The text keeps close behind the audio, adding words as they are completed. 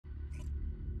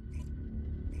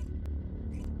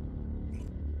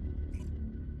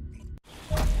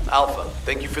Alpha,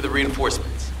 thank you for the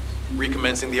reinforcements.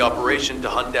 Recommencing the operation to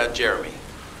hunt down Jeremy.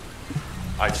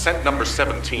 I've sent number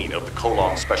 17 of the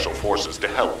Colon Special Forces to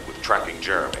help with tracking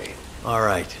Jeremy.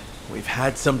 Alright, we've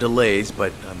had some delays,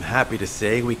 but I'm happy to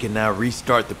say we can now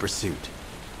restart the pursuit.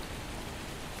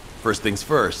 First things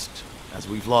first, as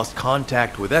we've lost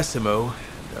contact with Essimo,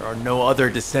 and there are no other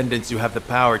descendants who have the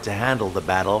power to handle the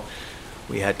battle,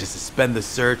 we had to suspend the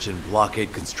search and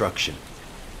blockade construction.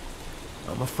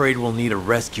 I'm afraid we'll need a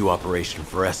rescue operation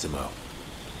for Essimo.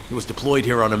 He was deployed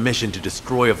here on a mission to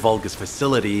destroy a Vulgus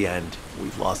facility, and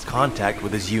we've lost contact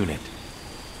with his unit.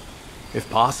 If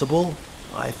possible,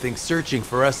 I think searching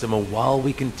for Essimo while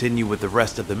we continue with the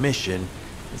rest of the mission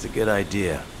is a good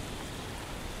idea.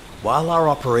 While our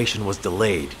operation was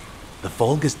delayed, the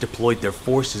Vulgus deployed their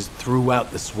forces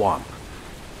throughout the swamp.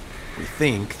 We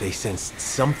think they sensed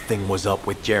something was up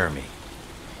with Jeremy.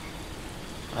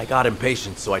 I got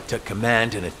impatient, so I took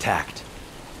command and attacked.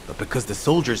 But because the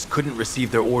soldiers couldn't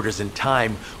receive their orders in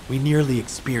time, we nearly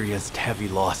experienced heavy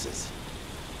losses.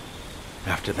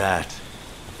 After that,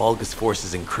 the Vulgus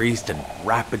forces increased and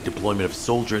rapid deployment of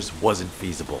soldiers wasn't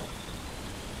feasible.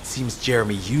 It seems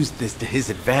Jeremy used this to his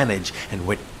advantage and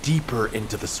went deeper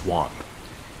into the swamp.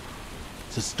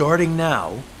 So starting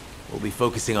now, we'll be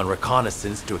focusing on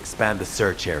reconnaissance to expand the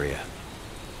search area.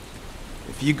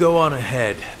 If you go on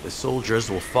ahead, the soldiers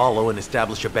will follow and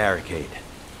establish a barricade.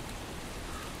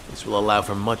 This will allow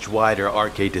for much wider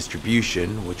RK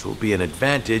distribution, which will be an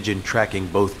advantage in tracking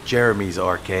both Jeremy's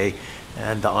RK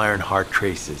and the Ironheart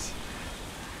traces.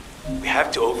 We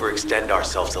have to overextend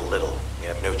ourselves a little. We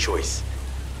have no choice.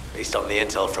 Based on the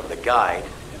intel from the guide,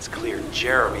 it's clear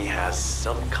Jeremy has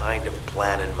some kind of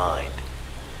plan in mind.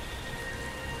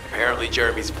 Apparently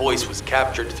Jeremy's voice was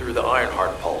captured through the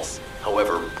Ironheart pulse.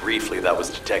 However, briefly that was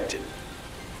detected.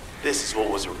 This is what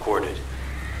was recorded.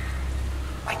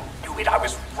 I knew it, I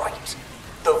was right.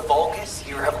 The Vulgus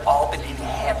here have all been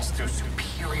enhanced through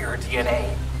superior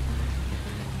DNA.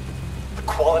 The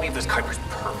quality of this Kuiper's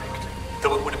perfect,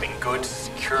 though it would have been good to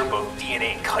secure both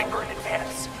DNA and Kuiper in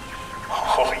advance.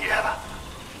 Oh yeah.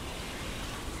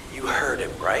 You heard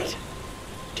him, right?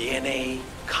 DNA,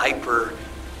 Kuiper.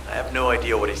 I have no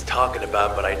idea what he's talking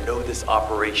about, but I know this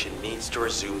operation needs to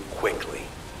resume quickly.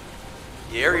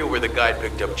 The area where the guide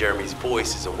picked up Jeremy's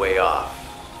voice is a way off.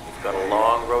 We've got a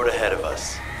long road ahead of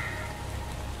us.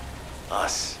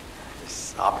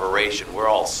 This operation, we're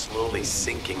all slowly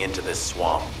sinking into this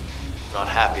swamp. Not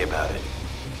happy about it.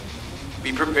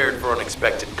 Be prepared for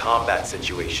unexpected combat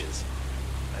situations.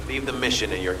 I leave the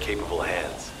mission in your capable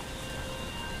hands.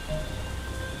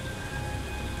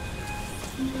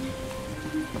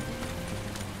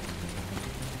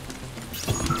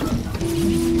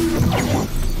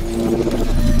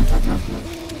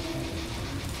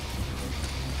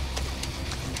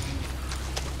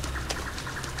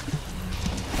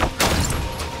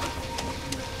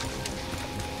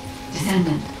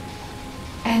 Descendant,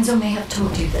 Enzo may have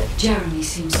told you that Jeremy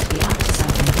seems to be up to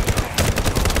something.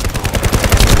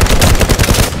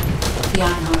 The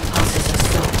Ironheart pulses are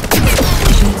stopped,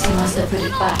 which means he must have put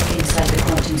it back inside the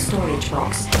floating storage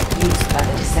box used by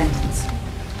the Descendants.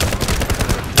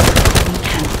 We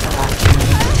cannot allow Jeremy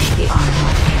to take the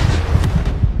Ironheart here.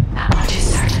 That much is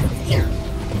certain.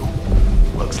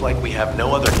 Looks like we have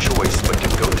no other choice but to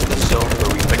go to the zone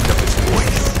where we picked up his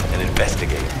voice and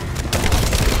investigate.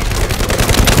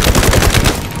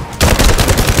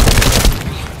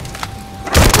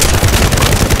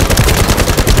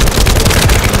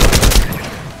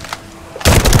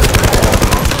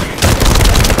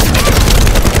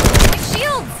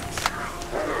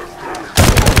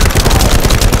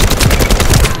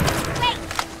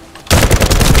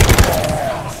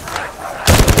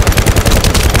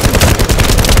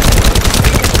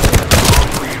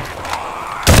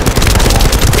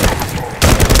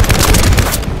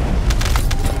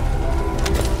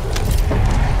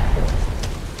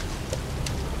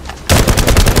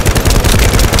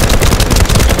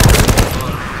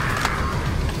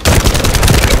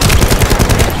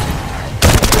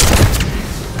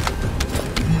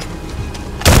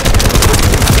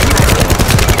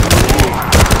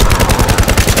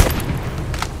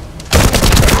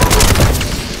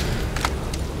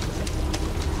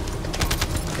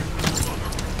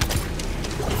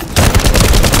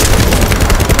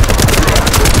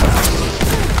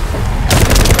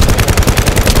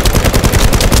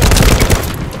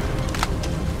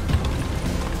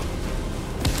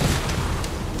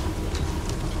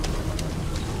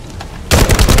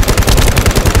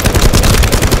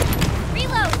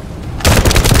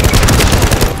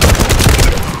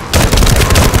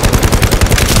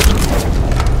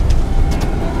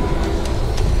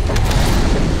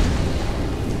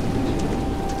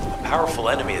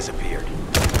 powerful enemy has appeared.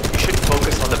 You should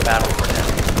focus on the battle for now.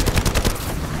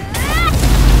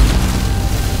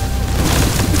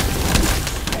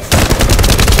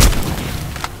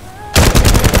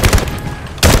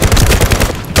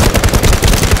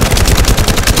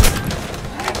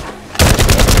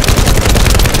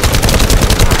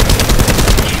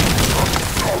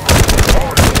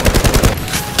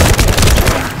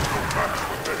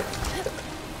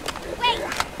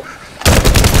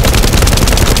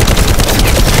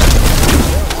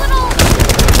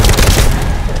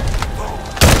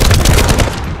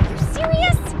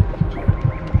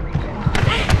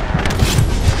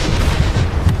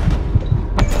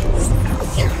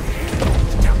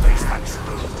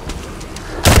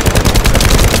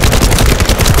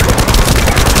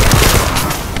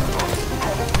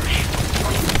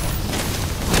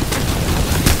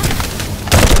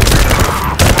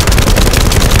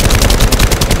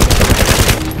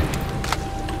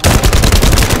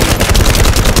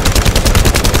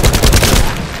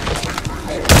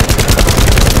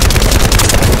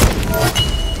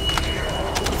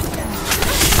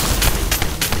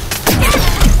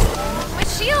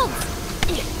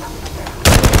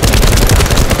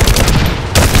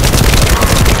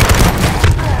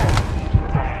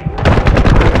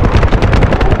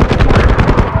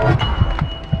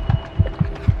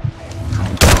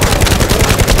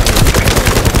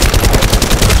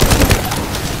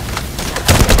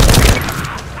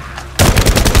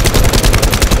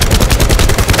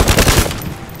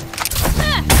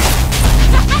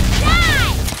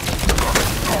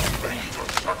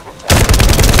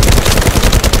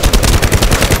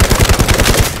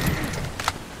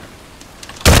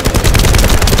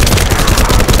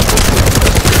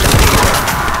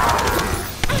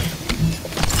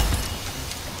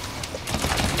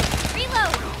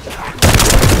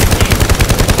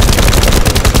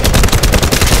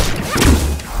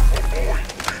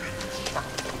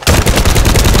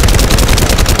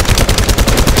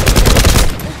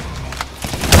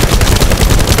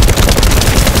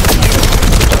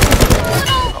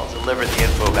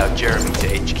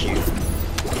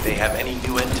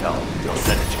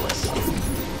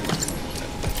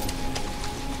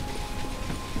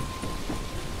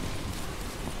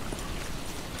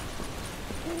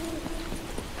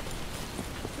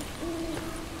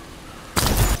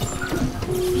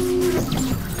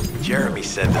 Jeremy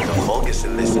said that the Vulgus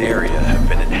in this area have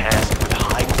been enhanced with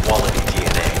high-quality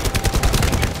DNA.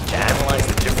 To analyze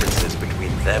the differences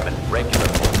between them and regular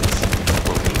Vulgus,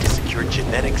 we'll need to secure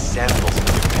genetic samples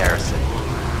for comparison.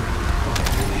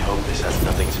 I really hope this has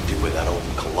nothing to do with that old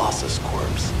Colossus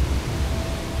corpse.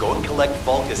 Go and collect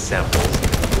Vulgus samples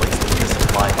and place them in the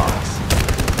supply box.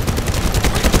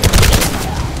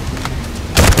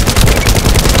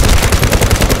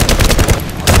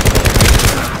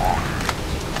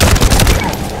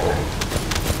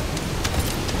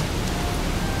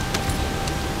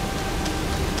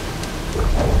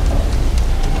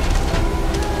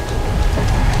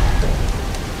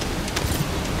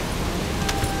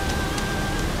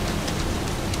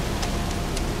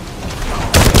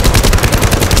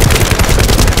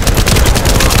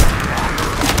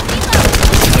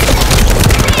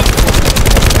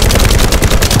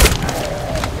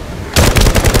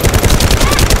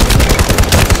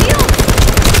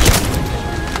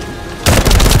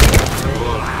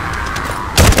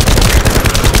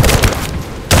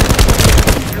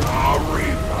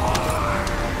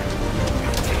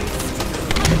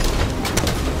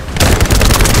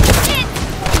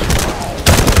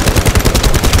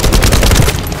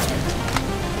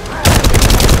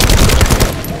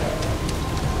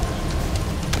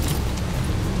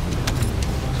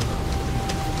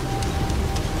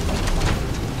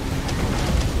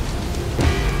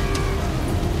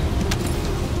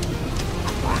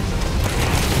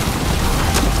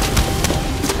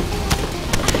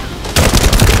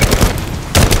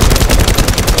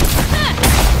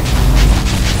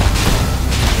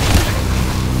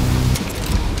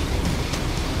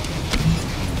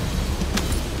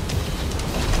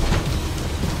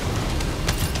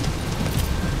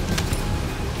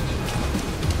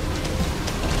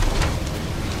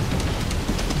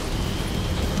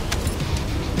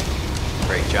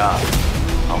 Great job.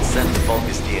 I'll send the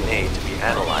Vulgus DNA to be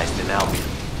analyzed in Albion.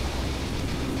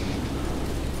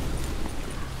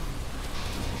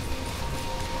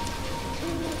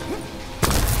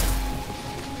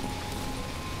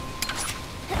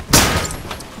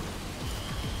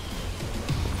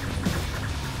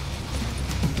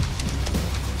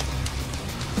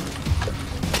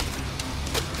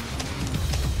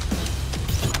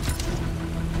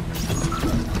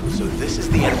 So this is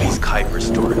the the enemy's Kuiper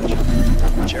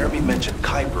storage. Jeremy mentioned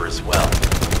Kuiper as well.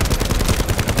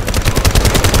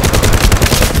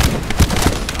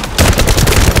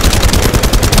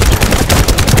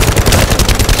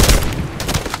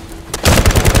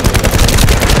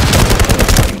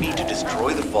 We need to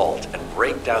destroy the vault and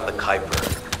break down the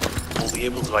Kuiper. We'll be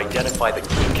able to identify the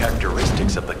key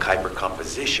characteristics of the Kuiper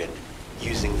composition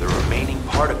using the remaining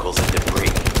particles and debris.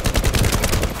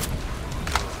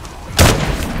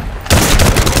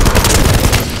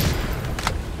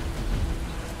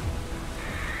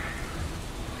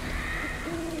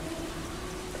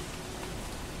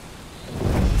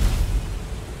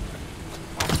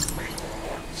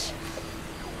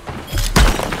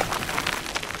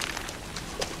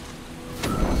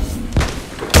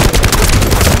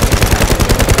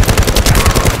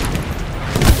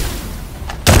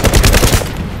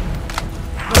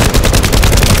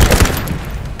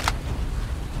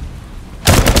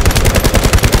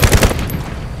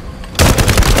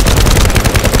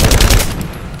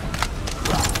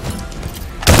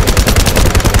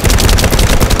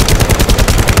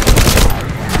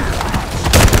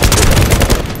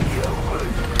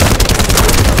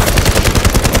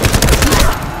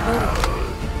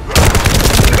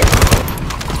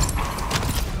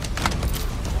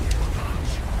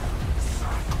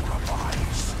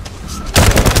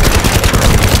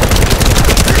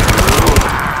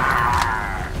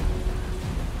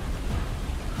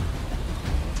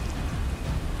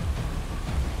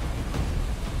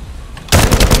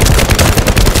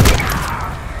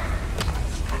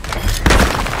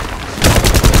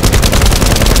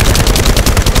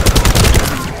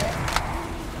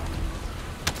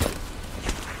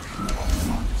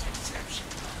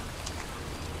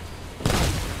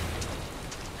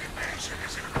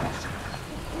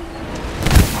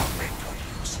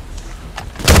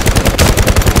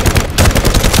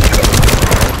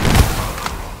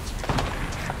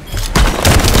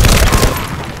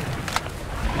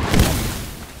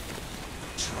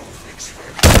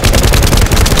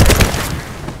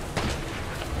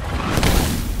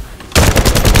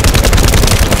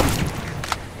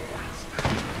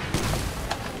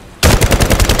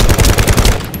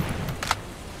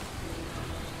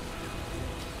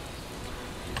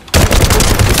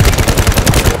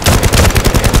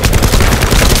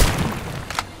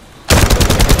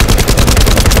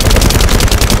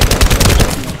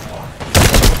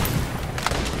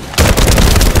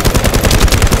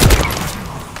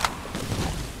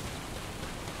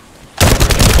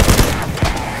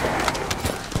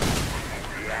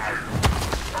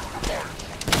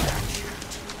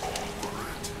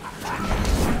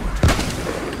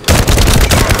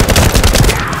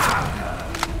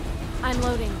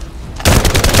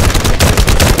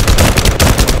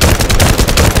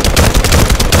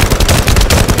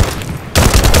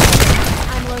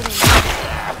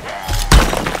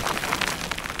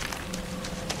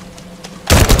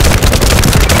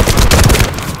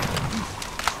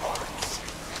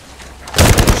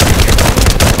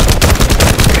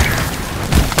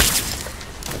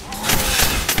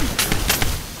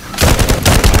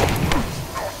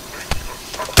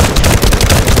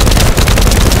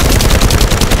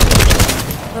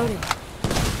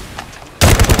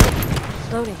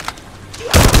 Loading.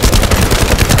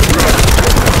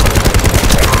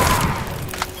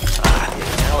 The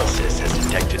analysis has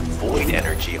detected void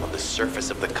energy on the surface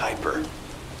of the Kuiper.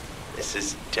 This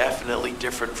is definitely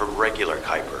different from regular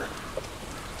Kuiper.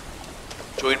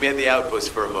 Join me at the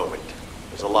outpost for a moment.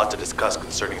 There's a lot to discuss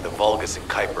concerning the Vulgus and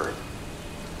Kuiper.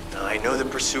 Now, I know the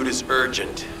pursuit is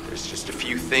urgent. There's just a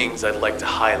few things I'd like to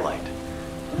highlight.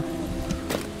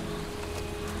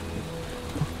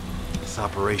 This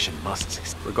operation must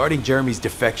succeed. Regarding Jeremy's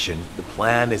defection, the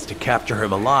plan is to capture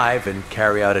him alive and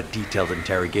carry out a detailed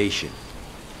interrogation.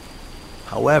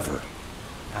 However,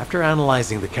 after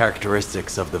analyzing the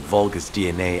characteristics of the Vulgus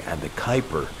DNA and the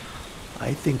Kuiper,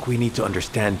 I think we need to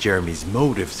understand Jeremy's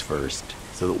motives first,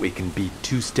 so that we can be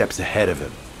 2 steps ahead of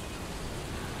him.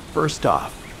 First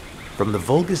off, from the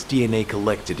Vulgus DNA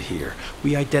collected here,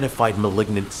 we identified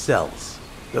malignant cells,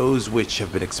 those which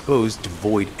have been exposed to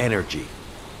void energy.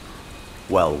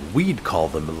 Well, we'd call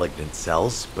them malignant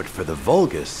cells, but for the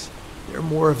Vulgus, they're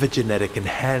more of a genetic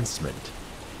enhancement.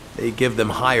 They give them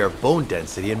higher bone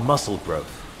density and muscle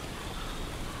growth.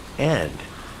 And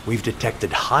we've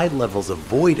detected high levels of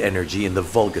void energy in the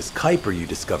Vulgus Kuiper you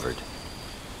discovered.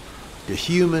 To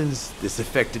humans, this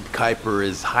affected Kuiper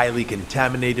is highly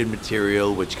contaminated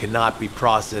material which cannot be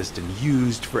processed and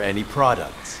used for any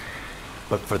products.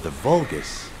 But for the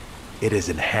Vulgus, it is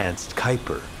enhanced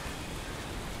Kuiper.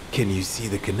 Can you see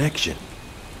the connection?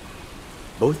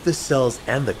 Both the cells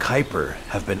and the Kuiper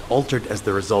have been altered as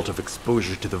the result of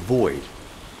exposure to the void,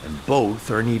 and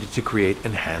both are needed to create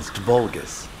enhanced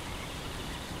Vulgus.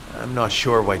 I'm not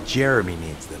sure why Jeremy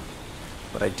needs them,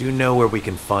 but I do know where we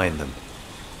can find them.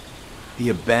 The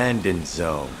Abandoned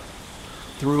Zone.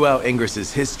 Throughout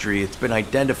Ingris's history, it's been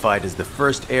identified as the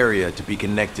first area to be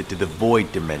connected to the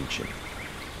Void Dimension,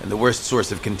 and the worst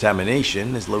source of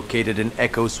contamination is located in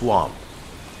Echo Swamp.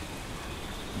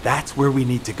 That's where we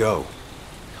need to go.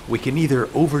 We can either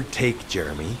overtake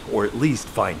Jeremy, or at least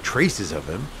find traces of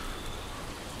him.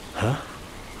 Huh?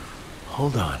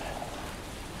 Hold on.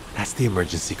 That's the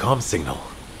emergency comm signal.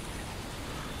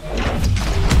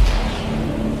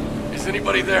 Is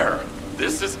anybody there?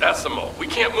 This is Essimo. We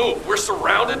can't move. We're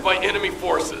surrounded by enemy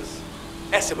forces.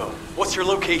 Essimo, what's your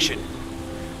location?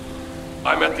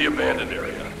 I'm at the abandoned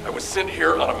area. I was sent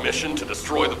here on a mission to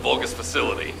destroy the Vulgus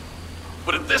facility.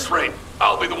 But at this rate,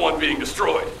 I'll be the one being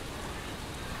destroyed.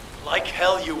 Like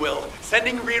hell you will.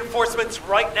 Sending reinforcements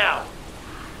right now.